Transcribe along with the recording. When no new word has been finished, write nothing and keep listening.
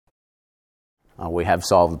we have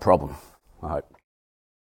solved the problem, I hope.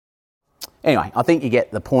 Anyway, I think you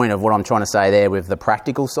get the point of what I'm trying to say there with the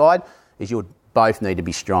practical side, is you would both need to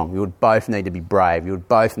be strong. You would both need to be brave. You would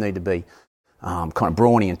both need to be kind of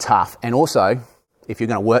brawny and tough. And also, if you're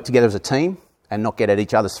going to work together as a team and not get at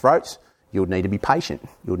each other's throats, you would need to be patient.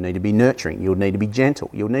 You would need to be nurturing. You would need to be gentle.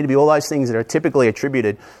 You would need to be all those things that are typically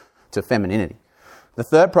attributed to femininity. The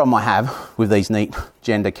third problem I have with these neat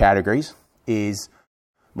gender categories is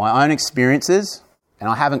my own experiences, and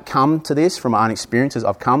I haven't come to this from my own experiences,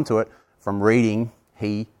 I've come to it from reading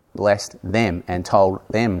He blessed them and told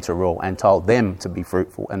them to rule and told them to be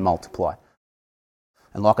fruitful and multiply.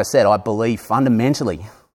 And like I said, I believe fundamentally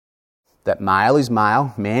that male is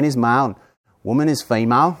male, man is male, and woman is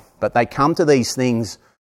female, but they come to these things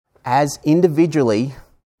as individually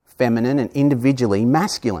feminine and individually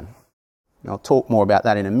masculine. And I'll talk more about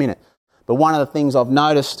that in a minute. But one of the things I've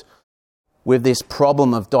noticed with this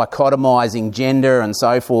problem of dichotomizing gender and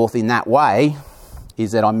so forth in that way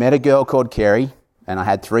is that I met a girl called Kerry, and I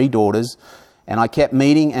had 3 daughters, and I kept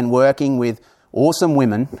meeting and working with awesome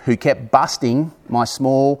women who kept busting my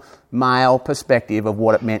small male perspective of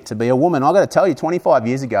what it meant to be a woman. I've got to tell you, 25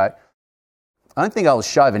 years ago, I don't think I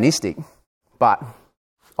was chauvinistic, but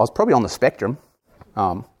I was probably on the spectrum,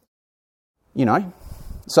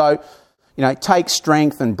 So, take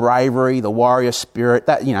strength and bravery, the warrior spirit.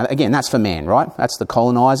 That, again, that's for man, right? That's the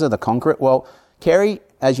coloniser, the conqueror. Well, Kerry,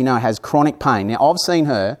 as you know, has chronic pain. Now, I've seen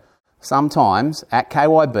her sometimes at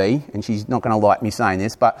KYB, and she's not going to like me saying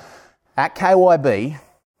this, but at KYB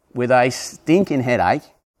with a stinking headache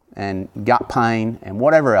and gut pain and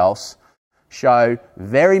whatever else, show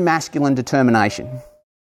very masculine determination,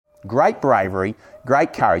 great bravery,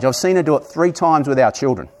 great courage. I've seen her do it 3 times with our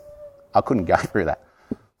children. I couldn't go through that.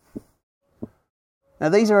 Now,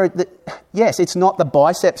 yes, it's not the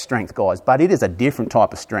bicep strength, guys, but it is a different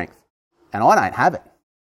type of strength. And I don't have it.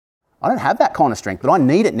 I don't have that kind of strength, but I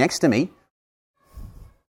need it next to me.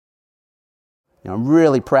 I'm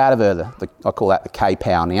really proud of her. I call that the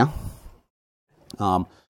K-Power now.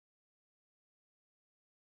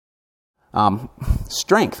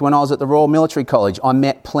 Strength. When I was at the Royal Military College, I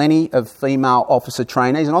met plenty of female officer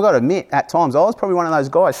trainees, and I've got to admit, at times, I was probably one of those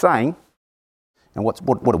guys saying, and what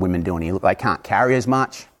are women doing here? Look, they can't carry as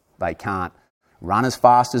much, they can't run as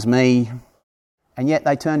fast as me, and yet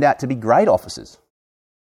they turned out to be great officers.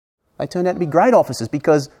 They turned out to be great officers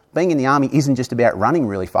because being in the army isn't just about running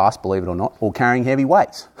really fast, believe it or not, or carrying heavy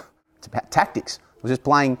weights. It's about tactics. I was just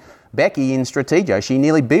playing Becky in Strategio. She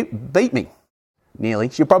nearly beat me. Nearly.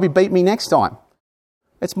 She'll probably beat me next time.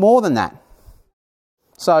 It's more than that.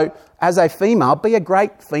 So, as a female, be a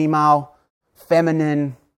great female,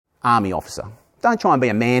 feminine army officer. Don't try and be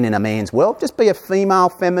a man in a man's world. Just be a female,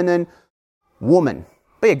 feminine woman.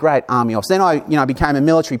 Be a great army officer. Then I became a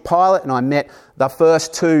military pilot, and I met the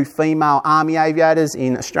first 2 female army aviators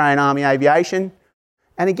in Australian Army Aviation.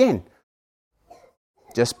 And again,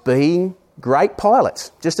 just being great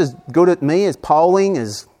pilots. Just as good at me as polling,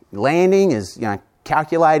 as landing, as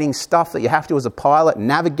calculating stuff that you have to as a pilot,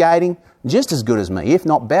 navigating, just as good as me, if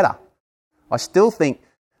not better. I still think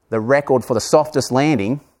the record for the softest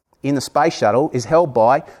landing in the space shuttle is held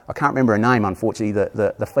by, I can't remember her name, unfortunately,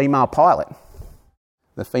 the female pilot,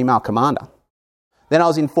 the female commander. Then I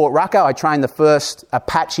was in Fort Rucker. I trained the first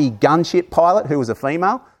Apache gunship pilot who was a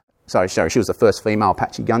female. Sorry, she was the first female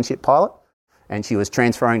Apache gunship pilot. And she was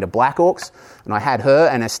transferring to Black Hawks. And I had her,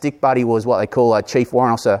 and her stick buddy was what they call a Chief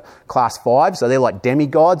Warrant Officer Class 5. So they're like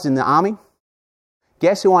demigods in the Army.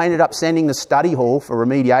 Guess who I ended up sending to study hall for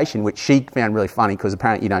remediation, which she found really funny because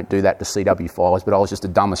apparently you don't do that to CW files, but I was just a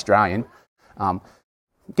dumb Australian.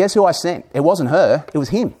 Guess who I sent? It wasn't her, it was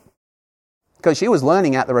him. Because she was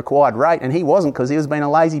learning at the required rate and he wasn't because he was being a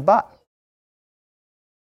lazy butt.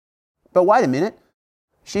 But wait a minute,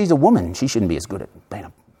 she's a woman. She shouldn't be as good at being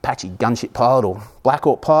a Apache gunship pilot or Black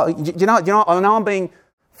Hawk pilot. You know, I know I'm being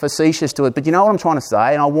facetious to it, but you know what I'm trying to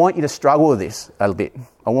say? And I want you to struggle with this a bit.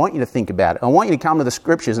 I want you to think about it. I want you to come to the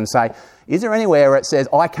scriptures and say, is there anywhere where it says,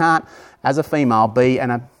 I can't, as a female, be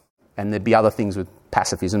and there'd be other things with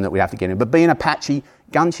pacifism that we have to get in, but be an Apache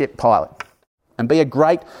gunship pilot and be a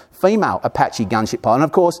great female Apache gunship pilot. And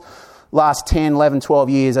of course, last 10, 11, 12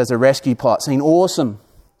 years as a rescue pilot, seen awesome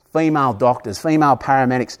female doctors, female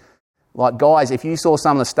paramedics. Like, guys, if you saw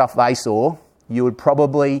some of the stuff they saw, you would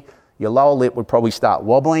probably, your lower lip would probably start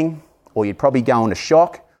wobbling, or you'd probably go into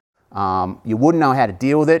shock. You wouldn't know how to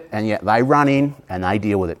deal with it, and yet they run in and they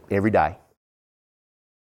deal with it every day.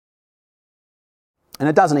 And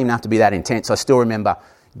it doesn't even have to be that intense. I still remember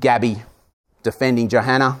Gabby defending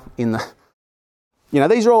Johanna in the...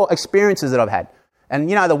 these are all experiences that I've had. And,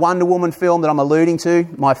 the Wonder Woman film that I'm alluding to,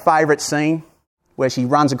 my favourite scene, where she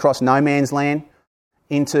runs across no man's land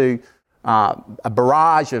into a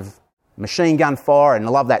barrage of machine gun fire, and I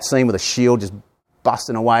love that scene with a shield just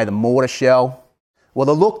busting away the mortar shell. Well,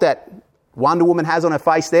 the look that Wonder Woman has on her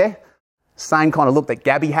face there, same kind of look that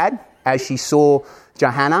Gabby had as she saw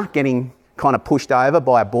Johanna getting kind of pushed over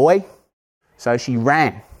by a boy. So she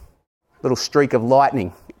ran, little streak of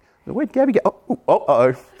lightning. Where'd Gabby go?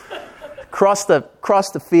 Oh. Crossed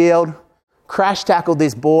the field, crash tackled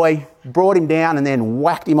this boy, brought him down, and then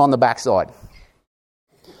whacked him on the backside.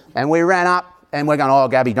 And we ran up, and we're going, oh,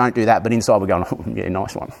 Gabby, don't do that. But inside we're going, oh, yeah,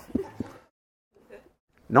 nice one.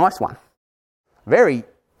 Nice one. Very,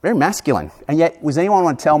 very masculine. And yet, was anyone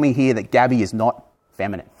want to tell me here that Gabby is not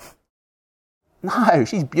feminine? No,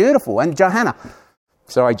 she's beautiful. And Johanna,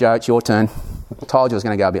 sorry, Joe, it's your turn. I told you it was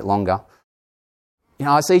going to go a bit longer. You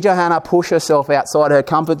know, I see Johanna push herself outside her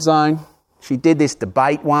comfort zone. She did this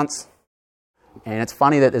debate once. And it's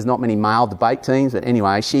funny that there's not many male debate teams. But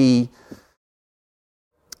anyway, she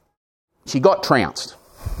got trounced.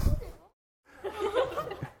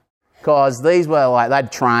 Because these were like,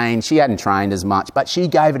 they'd trained. She hadn't trained as much. But she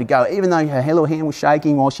gave it a go. Even though her little hand was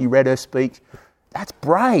shaking while she read her speech. That's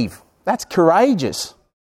brave. That's courageous.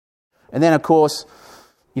 And then, of course,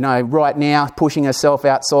 you know, right now, pushing herself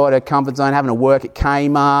outside her comfort zone, having to work at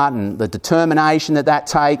Kmart, and the determination that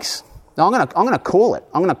takes. No, I'm going to call it.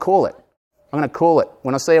 I'm going to call it.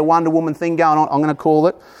 When I see a Wonder Woman thing going on, I'm going to call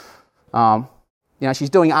it. You know, she's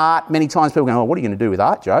doing art. Many times people go, oh, what are you going to do with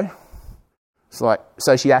art, Joe? It's like,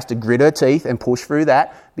 so she has to grit her teeth and push through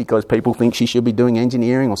that because people think she should be doing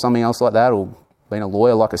engineering or something else like that, or being a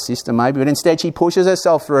lawyer like a sister maybe. But instead she pushes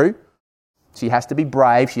herself through. She has to be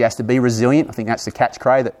brave. She has to be resilient. I think that's the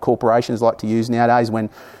catchphrase that corporations like to use nowadays when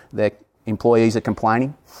their employees are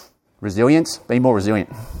complaining. Resilience. Be more resilient.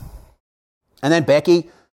 And then Becky,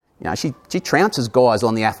 you know, she trounces guys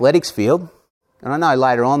on the athletics field. And I know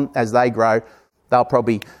later on, as they grow, they'll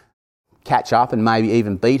probably catch up and maybe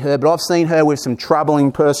even beat her. But I've seen her with some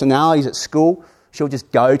troubling personalities at school. She'll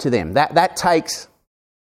just go to them. That takes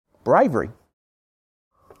bravery.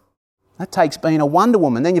 That takes being a Wonder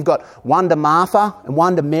Woman. Then you've got Wonder Martha and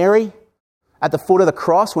Wonder Mary at the foot of the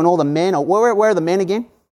cross when all the men are... Where are the men again?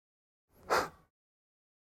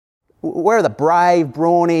 Where are the brave,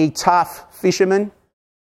 brawny, tough fishermen?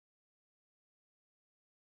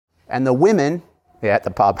 And the women... Yeah, at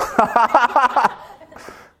the pub.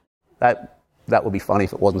 That would be funny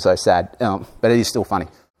if it wasn't so sad. But it is still funny.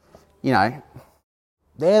 You know,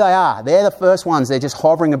 there they are. They're the first ones. They're just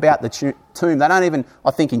hovering about the tomb. They don't even,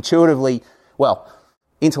 I think, intellectually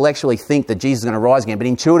think that Jesus is going to rise again, but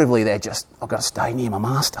intuitively they're just, I've got to stay near my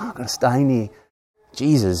master. I've got to stay near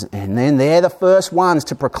Jesus. And then they're the first ones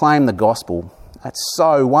to proclaim the gospel. That's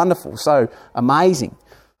so wonderful, so amazing.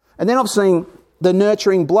 And then I've seen the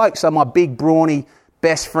nurturing bloke. So my big, brawny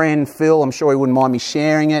best friend, Phil, I'm sure he wouldn't mind me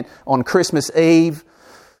sharing it, on Christmas Eve.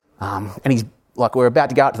 And he's like, we're about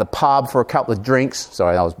to go out to the pub for a couple of drinks.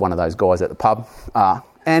 Sorry, I was one of those guys at the pub.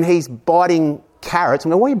 And he's biting carrots. I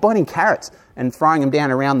mean, why are you biting carrots? And throwing them down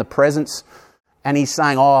around the presents. And he's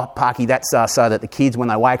saying, oh, Parky, that's so that the kids, when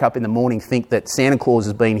they wake up in the morning, think that Santa Claus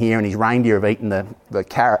has been here and his reindeer have eaten the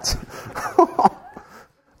carrots.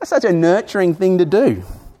 That's such a nurturing thing to do.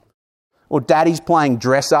 Or daddy's playing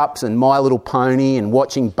dress-ups and My Little Pony and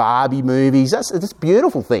watching Barbie movies. That's a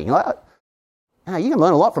beautiful thing. You can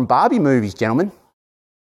learn a lot from Barbie movies, gentlemen.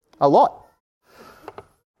 A lot.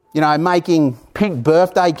 You know, making pink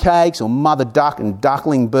birthday cakes or mother duck and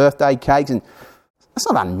duckling birthday cakes. And that's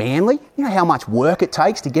not unmanly. You know how much work it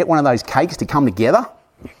takes to get one of those cakes to come together?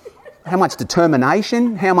 How much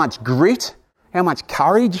determination, how much grit, how much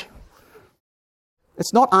courage.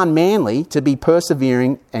 It's not unmanly to be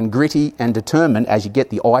persevering and gritty and determined as you get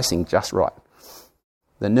the icing just right.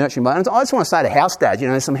 The nurturing. I just want to say to house dads, you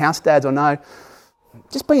know, there's some house dads I know,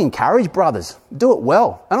 just be encouraged, brothers. Do it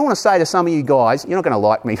well. I don't want to say to some of you guys, you're not going to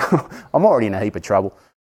like me. I'm already in a heap of trouble.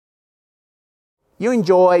 You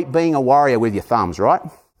enjoy being a warrior with your thumbs, right?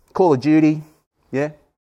 Call of Duty, yeah?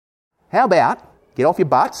 How about get off your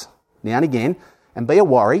butts now and again and be a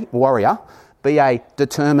warrior, be a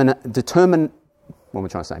determined, what am I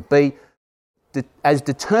trying to say? Be as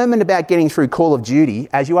determined about getting through Call of Duty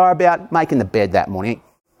as you are about making the bed that morning,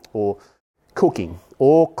 or cooking,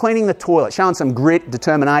 or cleaning the toilet, showing some grit,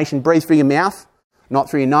 determination. Breathe through your mouth, not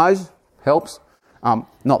through your nose. Helps. Not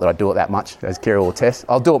that I do it that much, as Kerry will attest.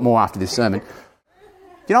 I'll do it more after this sermon.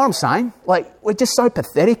 You know what I'm saying? Like, we're just so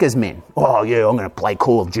pathetic as men. Oh, yeah, I'm going to play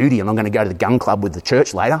Call of Duty and I'm going to go to the gun club with the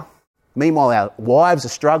church later. Meanwhile, our wives are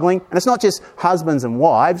struggling. And it's not just husbands and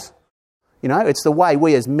wives. You know, it's the way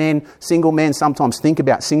we as men, single men, sometimes think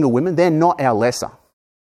about single women. They're not our lesser.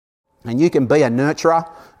 And you can be a nurturer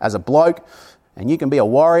as a bloke, and you can be a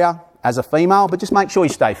warrior as a female, but just make sure you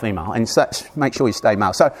stay female and make sure you stay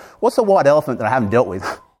male. So what's the white elephant that I haven't dealt with?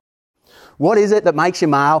 What is it that makes you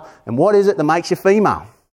male, and what is it that makes you female?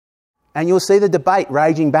 And you'll see the debate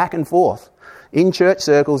raging back and forth in church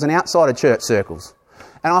circles and outside of church circles.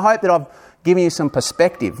 And I hope that I've given you some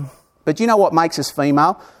perspective. But do you know what makes us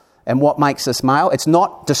female and what makes us male? It's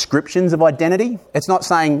not descriptions of identity. It's not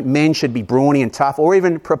saying men should be brawny and tough, or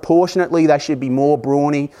even proportionately they should be more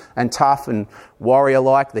brawny and tough and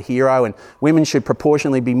warrior-like, the hero, and women should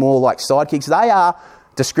proportionally be more like sidekicks. They are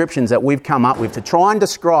descriptions that we've come up with to try and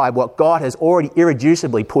describe what God has already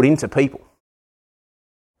irreducibly put into people.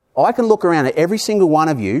 I can look around at every single one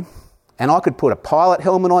of you, and I could put a pilot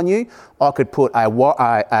helmet on you. I could put a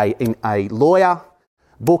lawyer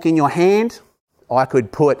book in your hand. I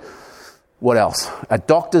could put, what else? A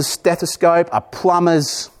doctor's stethoscope, a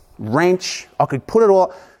plumber's wrench. I could put it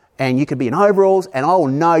all, and you could be in overalls, and I will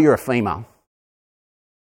know you're a female.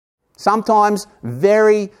 Sometimes, in a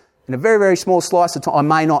very, very small slice of time, I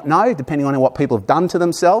may not know, depending on what people have done to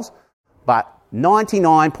themselves, but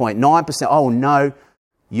 99.9% I will know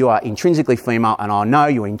you are intrinsically female, and I know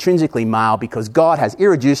you're intrinsically male because God has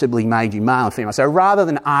irreducibly made you male and female. So rather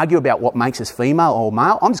than argue about what makes us female or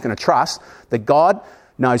male, I'm just going to trust that God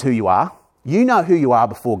knows who you are. You know who you are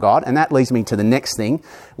before God, and that leads me to the next thing,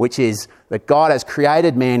 which is that God has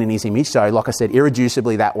created man in his image. So like I said,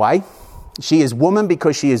 irreducibly that way. She is woman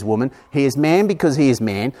because she is woman. He is man because he is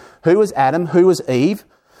man. Who was Adam? Who was Eve?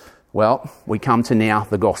 Well, we come to now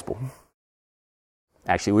the gospel.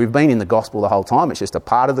 Actually, we've been in the gospel the whole time. It's just a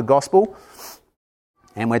part of the gospel.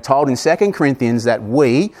 And we're told in 2 Corinthians that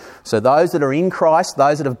so those that are in Christ,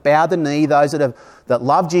 those that have bowed the knee, those that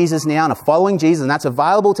love Jesus now and are following Jesus, and that's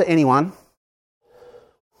available to anyone,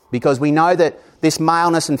 because we know that this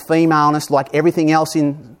maleness and femaleness, like everything else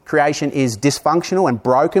in creation, is dysfunctional and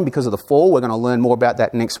broken because of the fall. We're going to learn more about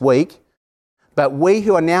that next week. But we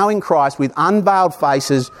who are now in Christ with unveiled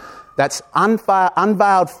faces, that's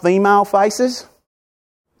unveiled female faces,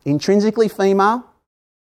 intrinsically female.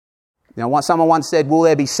 Now, someone once said, will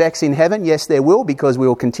there be sex in heaven? Yes, there will, because we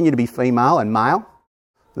will continue to be female and male.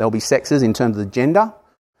 There will be sexes in terms of the gender.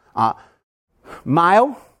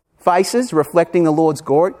 Male faces reflecting the Lord's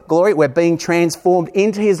glory. We're being transformed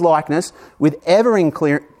into his likeness with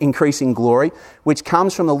ever-increasing glory, which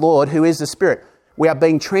comes from the Lord, who is the Spirit. We are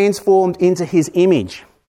being transformed into his image.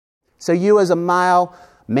 So you as a male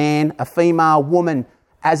man, a female woman,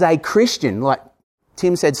 as a Christian, like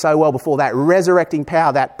Tim said so well before, that resurrecting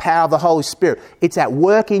power, that power of the Holy Spirit, it's at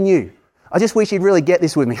work in you. I just wish you'd really get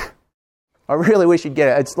this with me. I really wish you'd get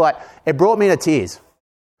it. It's like, it brought me to tears.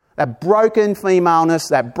 That broken femaleness,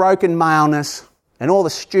 that broken maleness, and all the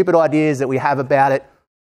stupid ideas that we have about it,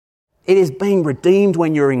 it is being redeemed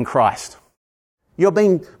when you're in Christ. You're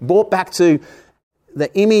being brought back to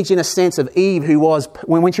the image, in a sense, of Eve, who was,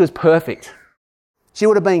 when she was perfect. She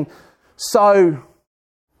would have been so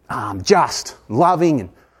just, loving and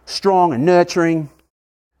strong and nurturing.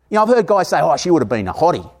 You know, I've heard guys say, she would have been a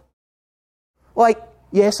hottie. Like,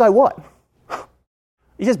 yeah, so what?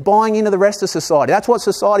 You're just buying into the rest of society. That's what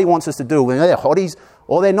society wants us to do. When they're hotties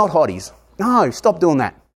or they're not hotties. No, stop doing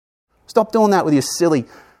that. Stop doing that with your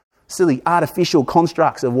silly artificial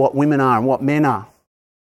constructs of what women are and what men are.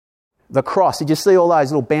 The cross, did you see all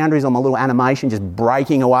those little boundaries on my little animation just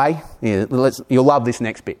breaking away? Yeah, you'll love this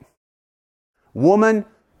next bit. Woman,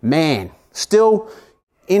 man, still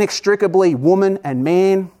inextricably woman and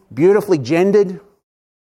man, beautifully gendered.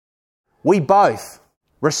 We both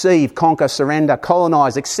receive, conquer, surrender,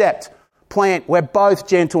 colonise, accept, plant. We're both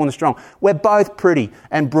gentle and strong. We're both pretty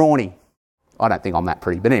and brawny. I don't think I'm that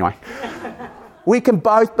pretty, but anyway. We can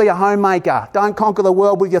both be a homemaker. Don't conquer the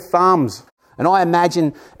world with your thumbs. And I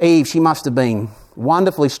imagine Eve, she must have been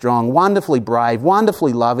wonderfully strong, wonderfully brave,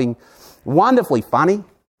 wonderfully loving, wonderfully funny.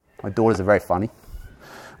 My daughters are very funny.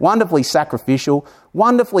 Wonderfully sacrificial,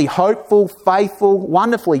 wonderfully hopeful, faithful,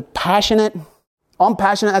 wonderfully passionate. I'm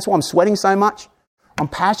passionate, that's why I'm sweating so much. I'm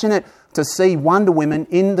passionate to see wonder women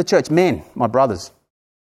in the church. Men, my brothers,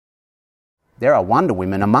 there are wonder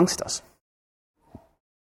women amongst us.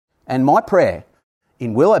 And my prayer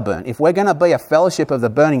in Willowburn, if we're going to be a fellowship of the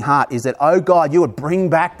burning heart, is that, oh God, you would bring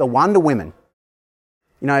back the wonder women.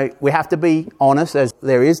 You know, we have to be honest, as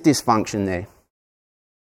there is dysfunction there.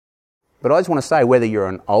 But I just want to say, whether you're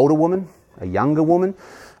an older woman, a younger woman,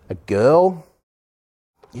 a girl,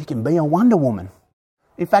 you can be a wonder woman.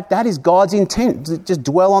 In fact, that is God's intent. Just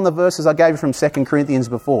dwell on the verses I gave you from 2 Corinthians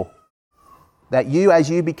before. That you,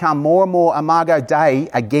 as you become more and more Imago Dei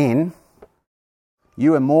again,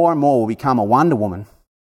 you and more will become a wonder woman.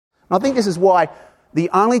 And I think this is why the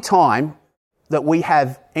only time that we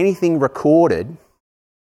have anything recorded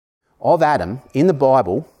of Adam in the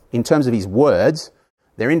Bible, in terms of his words,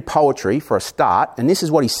 they're in poetry for a start, and this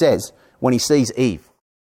is what he says when he sees Eve.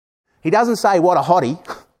 He doesn't say, what a hottie.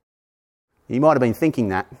 He might have been thinking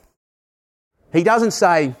that. He doesn't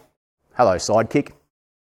say, hello, sidekick.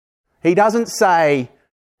 He doesn't say,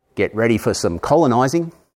 get ready for some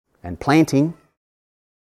colonising and planting.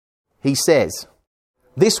 He says,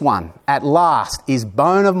 this one at last is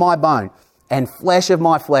bone of my bone and flesh of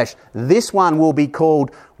my flesh. This one will be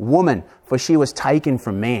called woman, for she was taken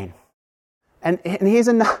from man. And here's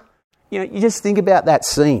another, you just think about that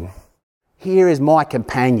scene. Here is my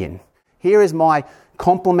companion. Here is my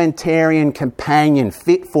complementarian companion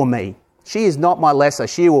fit for me. She is not my lesser.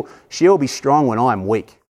 She'll be strong when I am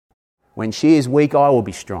weak. When she is weak, I will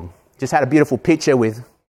be strong. Just had a beautiful picture with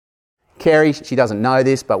Kerry. She doesn't know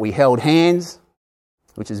this, but we held hands,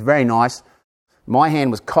 which is very nice. My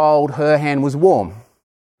hand was cold, her hand was warm.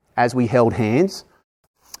 As we held hands,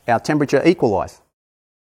 our temperature equalised.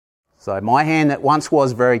 So my hand that once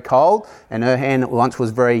was very cold and her hand that once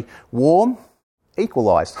was very warm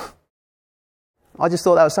equalised. I just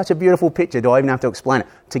thought that was such a beautiful picture. Do I even have to explain it?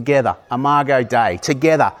 Together, Imago Dei.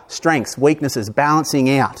 Together, strengths, weaknesses, balancing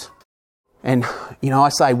out. And, I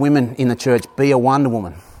say women in the church, be a Wonder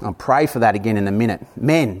Woman. I'll pray for that again in a minute.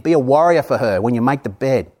 Men, be a warrior for her when you make the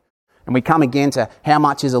bed. And we come again to how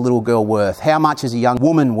much is a little girl worth? How much is a young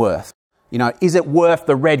woman worth? Is it worth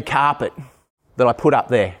the red carpet that I put up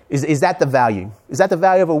there? Is that the value? Is that the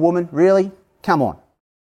value of a woman? Really? Come on.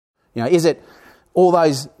 Is it all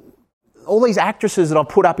these actresses that I've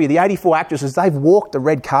put up here, the 84 actresses, they've walked the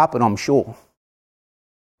red carpet, I'm sure.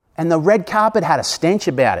 And the red carpet had a stench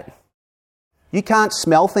about it. You can't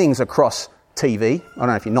smell things across TV. I don't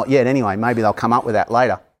know if you're not yet anyway. Maybe they'll come up with that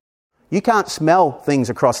later. You can't smell things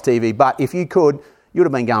across TV, but if you could, you'd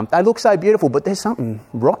have been going, they look so beautiful, but there's something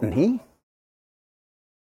rotten here.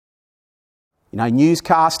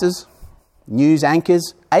 Newscasters, news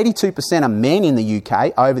anchors, 82% of men in the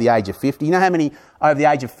UK over the age of 50. You know how many over the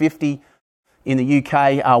age of 50 in the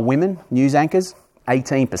UK are women, news anchors?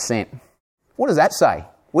 18%. What does that say?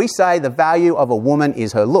 We say the value of a woman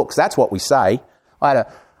is her looks. That's what we say. I had an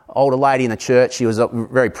older lady in the church. She was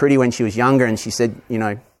very pretty when she was younger, and she said,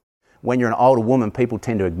 when you're an older woman, people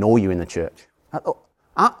tend to ignore you in the church.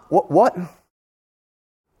 What?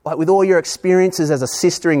 Like, with all your experiences as a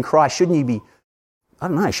sister in Christ, shouldn't you be,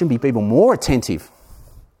 shouldn't be people more attentive?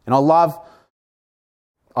 And I love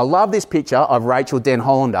this picture of Rachel Den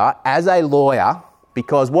Hollander as a lawyer,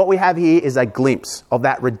 because what we have here is a glimpse of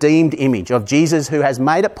that redeemed image of Jesus, who has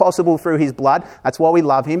made it possible through his blood. That's why we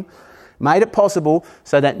love him. Made it possible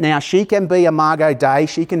so that now she can be Imago Dei.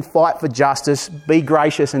 She can fight for justice, be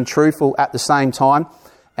gracious and truthful at the same time.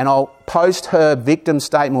 And I'll post her victim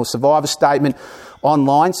statement or survivor statement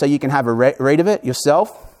online so you can have a read of it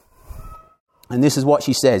yourself. And this is what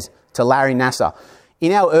she says to Larry Nassar.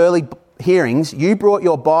 In our early hearings, you brought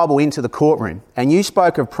your Bible into the courtroom and you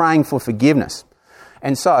spoke of praying for forgiveness.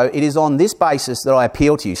 And so it is on this basis that I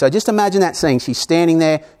appeal to you. So just imagine that scene. She's standing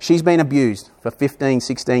there. She's been abused for 15,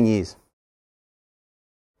 16 years.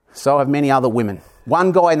 So have many other women.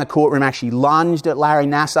 One guy in the courtroom actually lunged at Larry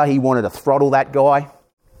Nassar. He wanted to throttle that guy.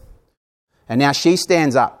 And now she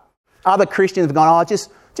stands up. Other Christians have gone, just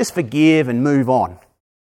forgive and move on.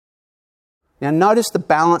 Now notice the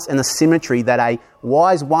balance and the symmetry that a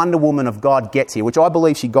wise Wonder Woman of God gets here, which I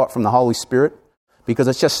believe she got from the Holy Spirit, because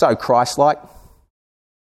it's just so Christ-like.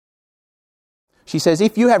 She says,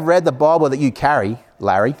 if you have read the Bible that you carry,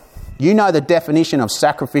 Larry, you know the definition of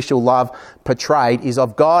sacrificial love portrayed is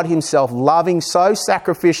of God himself loving so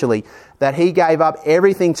sacrificially that he gave up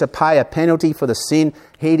everything to pay a penalty for the sin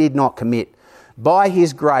he did not commit. By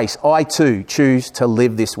his grace, I too choose to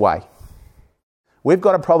live this way. We've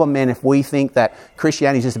got a problem, men, if we think that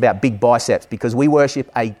Christianity is just about big biceps, because we worship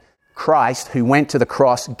a Christ who went to the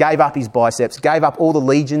cross, gave up his biceps, gave up all the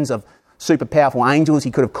legions of super powerful angels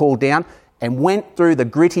he could have called down, and went through the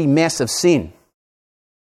gritty mess of sin.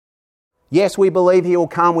 Yes, we believe he will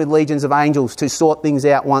come with legions of angels to sort things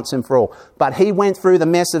out once and for all, but he went through the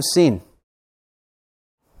mess of sin.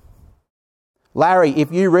 Larry,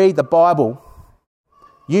 if you read the Bible,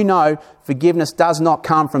 you know forgiveness does not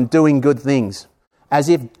come from doing good things, as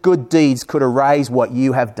if good deeds could erase what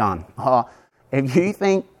you have done. If you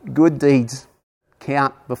think good deeds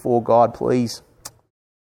count before God, please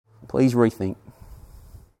rethink.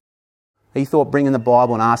 He thought bringing the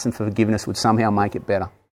Bible and asking for forgiveness would somehow make it better.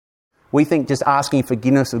 We think just asking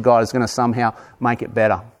forgiveness of God is going to somehow make it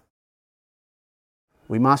better.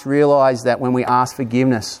 We must realise that when we ask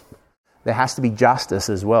forgiveness, there has to be justice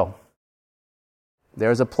as well.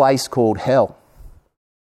 There is a place called hell.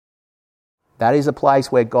 That is a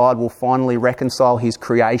place where God will finally reconcile his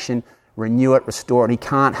creation, renew it, restore it. And he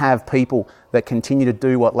can't have people that continue to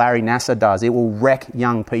do what Larry Nassar does. It will wreck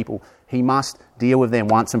young people. He must deal with them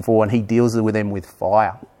once and for all, and he deals with them with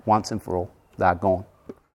fire once and for all. They're gone.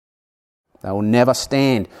 They will never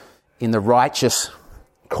stand in the righteous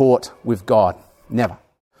court with God. Never.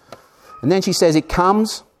 And then she says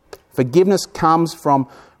forgiveness comes from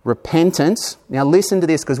repentance. Now listen to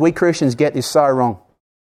this, because we Christians get this so wrong.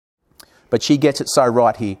 But she gets it so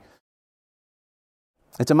right here.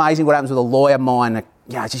 It's amazing what happens with a lawyer mind.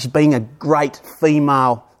 She's being a great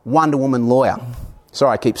female Wonder Woman lawyer.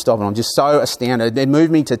 Sorry, I keep stopping. I'm just so astounded. It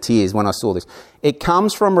moved me to tears when I saw this. It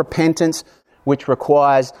comes from repentance, which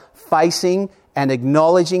requires facing and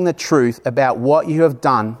acknowledging the truth about what you have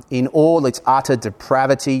done in all its utter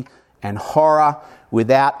depravity and horror,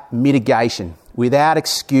 without mitigation, without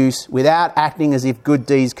excuse, without acting as if good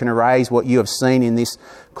deeds can erase what you have seen in this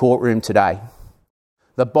courtroom today.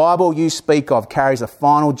 The Bible you speak of carries a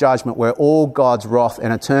final judgment where all God's wrath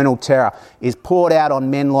and eternal terror is poured out on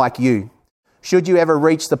men like you. Should you ever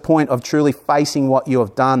reach the point of truly facing what you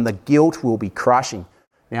have done, the guilt will be crushing.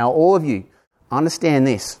 Now, all of you, understand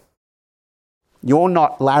this. You're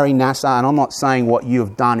not Larry Nassar, and I'm not saying what you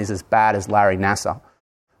have done is as bad as Larry Nassar.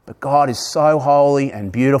 But God is so holy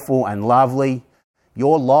and beautiful and lovely.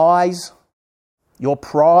 Your lies, your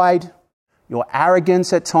pride, your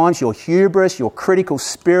arrogance at times, your hubris, your critical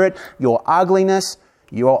spirit, your ugliness,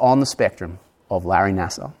 you're on the spectrum of Larry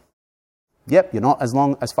Nassar. Yep, you're not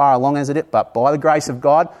as far along as it, but by the grace of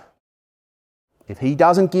God, if he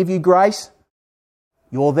doesn't give you grace,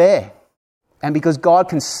 you're there. And because God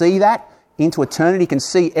can see that into eternity, can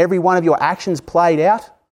see every one of your actions played out,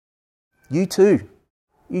 you too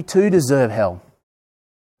deserve hell.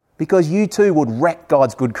 Because you too would wreck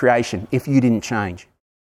God's good creation if you didn't change.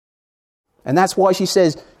 And that's why she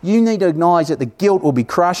says, you need to acknowledge that the guilt will be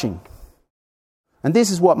crushing. And this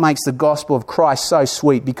is what makes the gospel of Christ so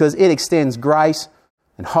sweet, because it extends grace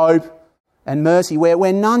and hope and mercy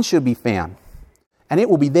where none should be found. And it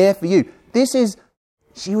will be there for you.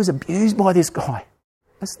 She was abused by this guy.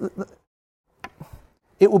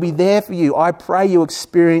 It will be there for you. I pray you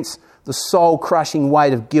experience the soul-crushing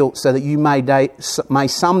weight of guilt so that you may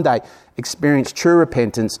someday experience true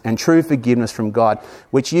repentance and true forgiveness from God,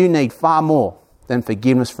 which you need far more than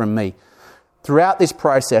forgiveness from me. Throughout this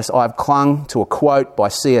process, I've clung to a quote by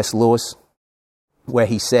C.S. Lewis where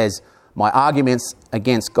he says, my arguments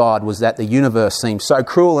against God was that the universe seemed so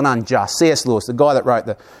cruel and unjust. C.S. Lewis, the guy that wrote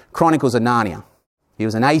the Chronicles of Narnia, he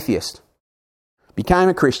was an atheist, became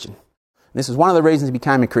a Christian. And this is one of the reasons he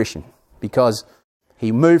became a Christian, because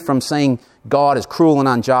he moved from seeing God as cruel and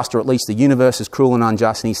unjust, or at least the universe as cruel and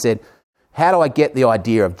unjust, and he said, how do I get the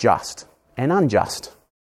idea of just and unjust?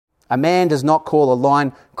 A man does not call a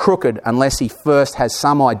line crooked unless he first has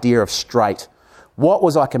some idea of straight. What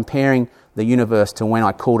was I comparing the universe to when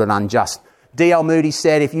I called it unjust? D.L. Moody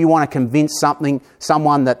said, if you want to convince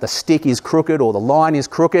someone that the stick is crooked or the line is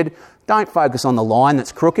crooked, don't focus on the line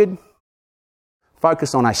that's crooked.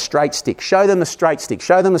 Focus on a straight stick. Show them the straight stick.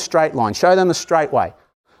 Show them the straight line. Show them the straight way.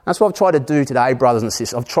 That's what I've tried to do today, brothers and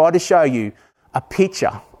sisters. I've tried to show you a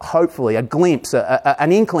picture, hopefully, a glimpse,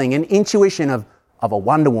 an inkling, an intuition of a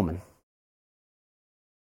Wonder Woman.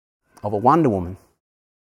 Of a Wonder Woman.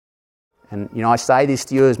 And, I say this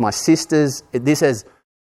to you as my sisters. This has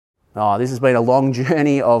been a long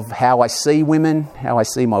journey of how I see women, how I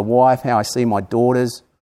see my wife, how I see my daughters.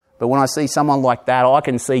 But when I see someone like that, I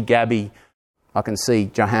can see Gabby, I can see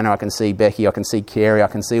Johanna, I can see Becky, I can see Carrie, I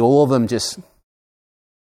can see all of them just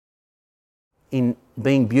in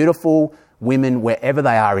being beautiful women wherever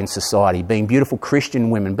they are in society, being beautiful Christian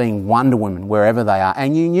women, being Wonder Women wherever they are.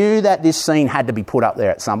 And you knew that this scene had to be put up there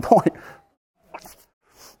at some point.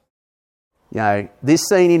 This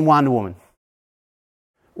scene in Wonder Woman,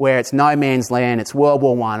 where it's no man's land, it's World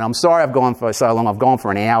War I. I'm sorry I've gone for so long. I've gone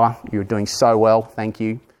for an hour. You're doing so well. Thank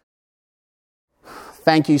you.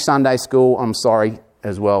 Thank you, Sunday school. I'm sorry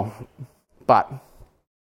as well. But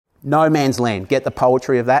no man's land. Get the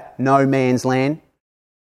poetry of that. No man's land.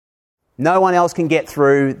 No one else can get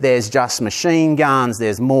through. There's just machine guns,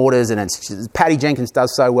 there's mortars, and Patty Jenkins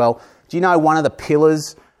does so well. Do you know one of the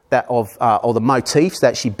pillars or the motifs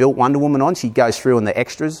that she built Wonder Woman on, she goes through in the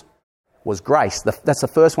extras, was grace. That's the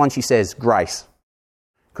first one she says, grace.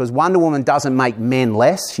 Because Wonder Woman doesn't make men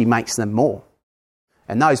less, she makes them more.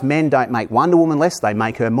 And those men don't make Wonder Woman less, they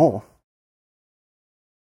make her more.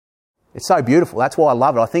 It's so beautiful. That's why I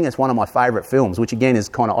love it. I think it's one of my favourite films, which again is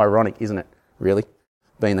kind of ironic, isn't it, really?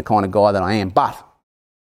 Being the kind of guy that I am. But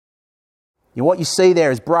What you see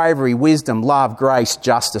there is bravery, wisdom, love, grace,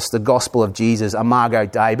 justice, the gospel of Jesus, Imago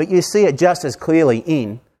Dei. But you see it just as clearly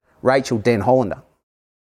in Rachel Den Hollander.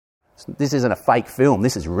 This isn't a fake film.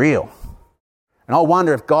 This is real. And I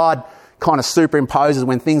wonder if God kind of superimposes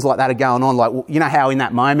when things like that are going on. Like, you know how in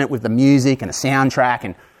that moment with the music and the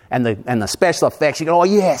soundtrack and the special effects, you go, oh,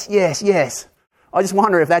 yes, yes, yes. I just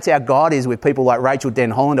wonder if that's how God is with people like Rachel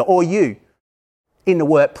Den Hollander or you in the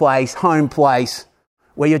workplace, home place,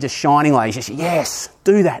 where you're just shining like, yes,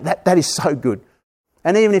 do that. That is so good.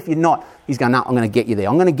 And even if you're not, he's going, no, I'm going to get you there.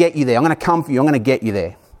 I'm going to get you there. I'm going to come for you. I'm going to get you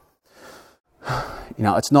there. You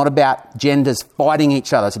know, it's not about genders fighting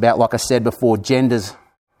each other. It's about, like I said before, genders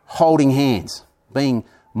holding hands, being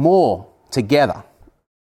more together.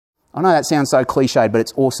 I know that sounds so cliched, but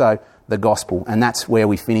it's also the gospel. And that's where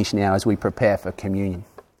we finish now as we prepare for communion.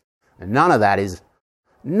 And none of that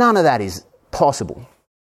is possible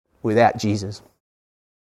without Jesus.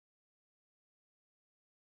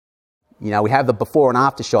 You know, we have the before and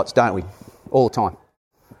after shots, don't we? All the time.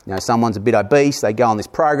 You know, someone's a bit obese, they go on this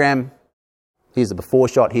program. Here's the before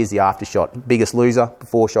shot, here's the after shot. Biggest loser,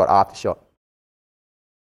 before shot, after shot.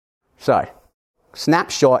 So,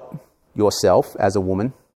 snapshot yourself as a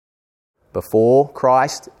woman before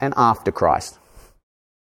Christ and after Christ.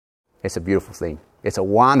 It's a beautiful thing. It's a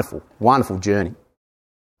wonderful, wonderful journey.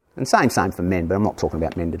 And same for men, but I'm not talking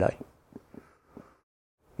about men today.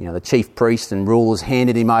 You know, the chief priests and rulers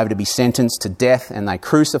handed him over to be sentenced to death and they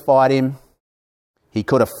crucified him. He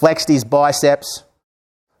could have flexed his biceps,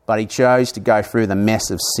 but he chose to go through the mess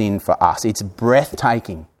of sin for us. It's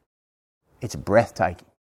breathtaking. It's breathtaking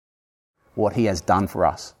what he has done for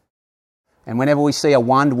us. And whenever we see a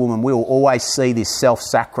Wonder Woman, we will always see this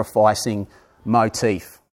self-sacrificing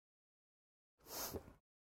motif.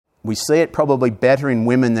 We see it probably better in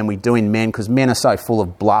women than we do in men because men are so full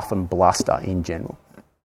of bluff and bluster in general.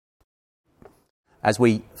 As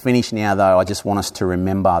we finish now, though, I just want us to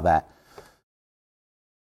remember that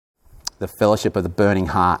the fellowship of the burning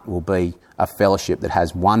heart will be a fellowship that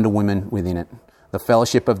has Wonder Women within it. The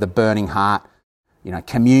fellowship of the burning heart, you know,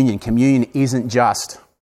 communion. Communion isn't just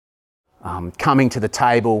coming to the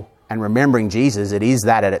table and remembering Jesus. It is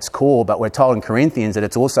that at its core, but we're told in Corinthians that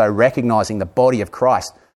it's also recognising the body of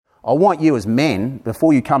Christ. I want you as men,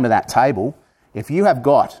 before you come to that table, if you have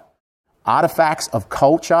got artefacts of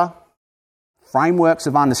culture, frameworks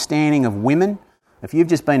of understanding of women, if you've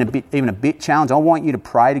just been even a bit challenged, I want you to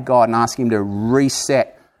pray to God and ask him to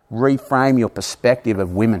reset, reframe your perspective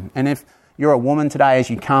of women. And if you're a woman today, as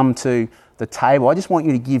you come to the table, I just want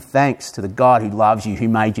you to give thanks to the God who loves you, who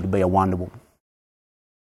made you to be a Wonder Woman.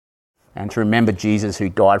 And to remember Jesus who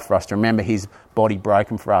died for us, to remember his body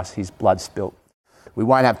broken for us, his blood spilt. We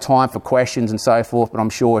won't have time for questions and so forth, but I'm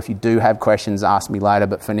sure if you do have questions, ask me later.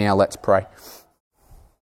 But for now, let's pray.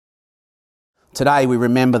 Today we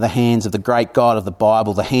remember the hands of the great God of the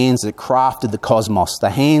Bible, the hands that crafted the cosmos, the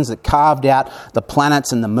hands that carved out the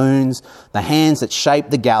planets and the moons, the hands that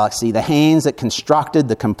shaped the galaxy, the hands that constructed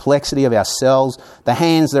the complexity of ourselves, the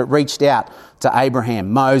hands that reached out to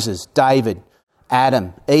Abraham, Moses, David,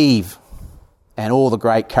 Adam, Eve, and all the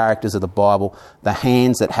great characters of the Bible, the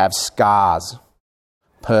hands that have scars,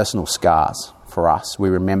 personal scars for us. We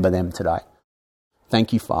remember them today.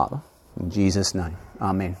 Thank you, Father. In Jesus' name,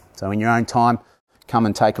 amen. So in your own time, come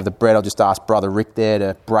and take of the bread. I'll just ask Brother Rick there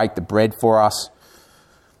to break the bread for us.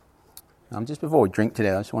 Just before we drink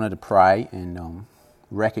today, I just wanted to pray and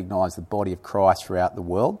recognise the body of Christ throughout the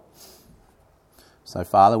world. So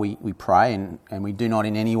Father, we pray and we do not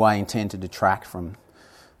in any way intend to detract from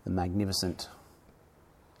the magnificent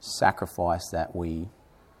sacrifice that we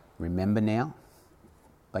remember now.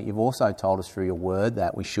 But you've also told us through your word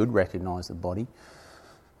that we should recognise the body.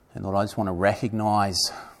 And Lord, I just want to recognise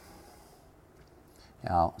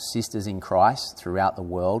our sisters in Christ throughout the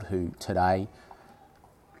world who today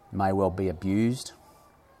may well be abused,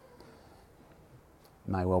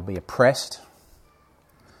 may well be oppressed,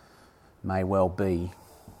 may well be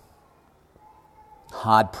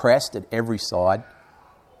hard-pressed at every side,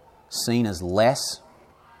 seen as less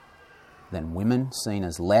than women, seen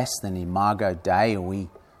as less than Imago Dei. We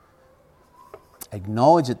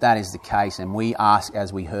acknowledge that that is the case, and we ask,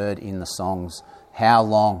 as we heard in the songs, how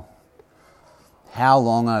long? How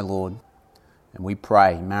long, O Lord? And we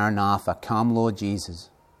pray, Maranatha, come Lord Jesus.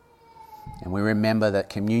 And we remember that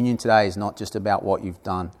communion today is not just about what you've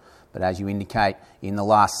done, but as you indicate in the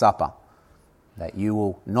Last Supper, that you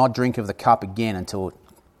will not drink of the cup again until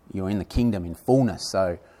you're in the kingdom in fullness.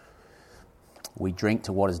 So we drink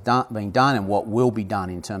to what has been done and what will be done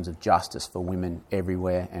in terms of justice for women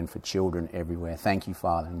everywhere and for children everywhere. Thank you,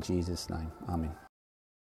 Father, in Jesus' name. Amen.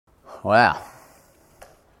 Wow.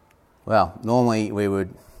 Well, normally we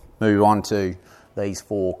would move on to these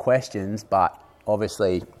 4 questions, but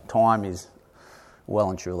obviously time is well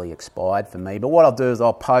and truly expired for me. But what I'll do is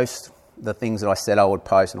I'll post the things that I said I would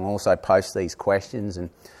post, and I'll also post these questions, and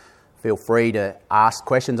feel free to ask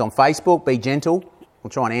questions on Facebook. Be gentle.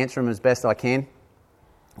 I'll try and answer them as best I can,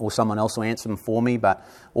 or someone else will answer them for me.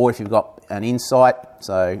 Or if you've got an insight,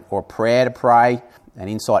 or a prayer to pray, an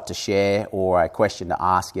insight to share, or a question to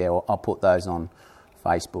ask, I'll put those on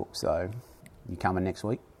Facebook. So you coming next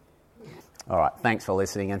week? All right. Thanks for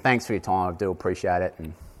listening, and thanks for your time. I do appreciate it.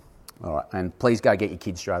 And all right, and please go get your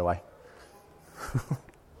kids straight away.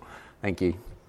 Thank you.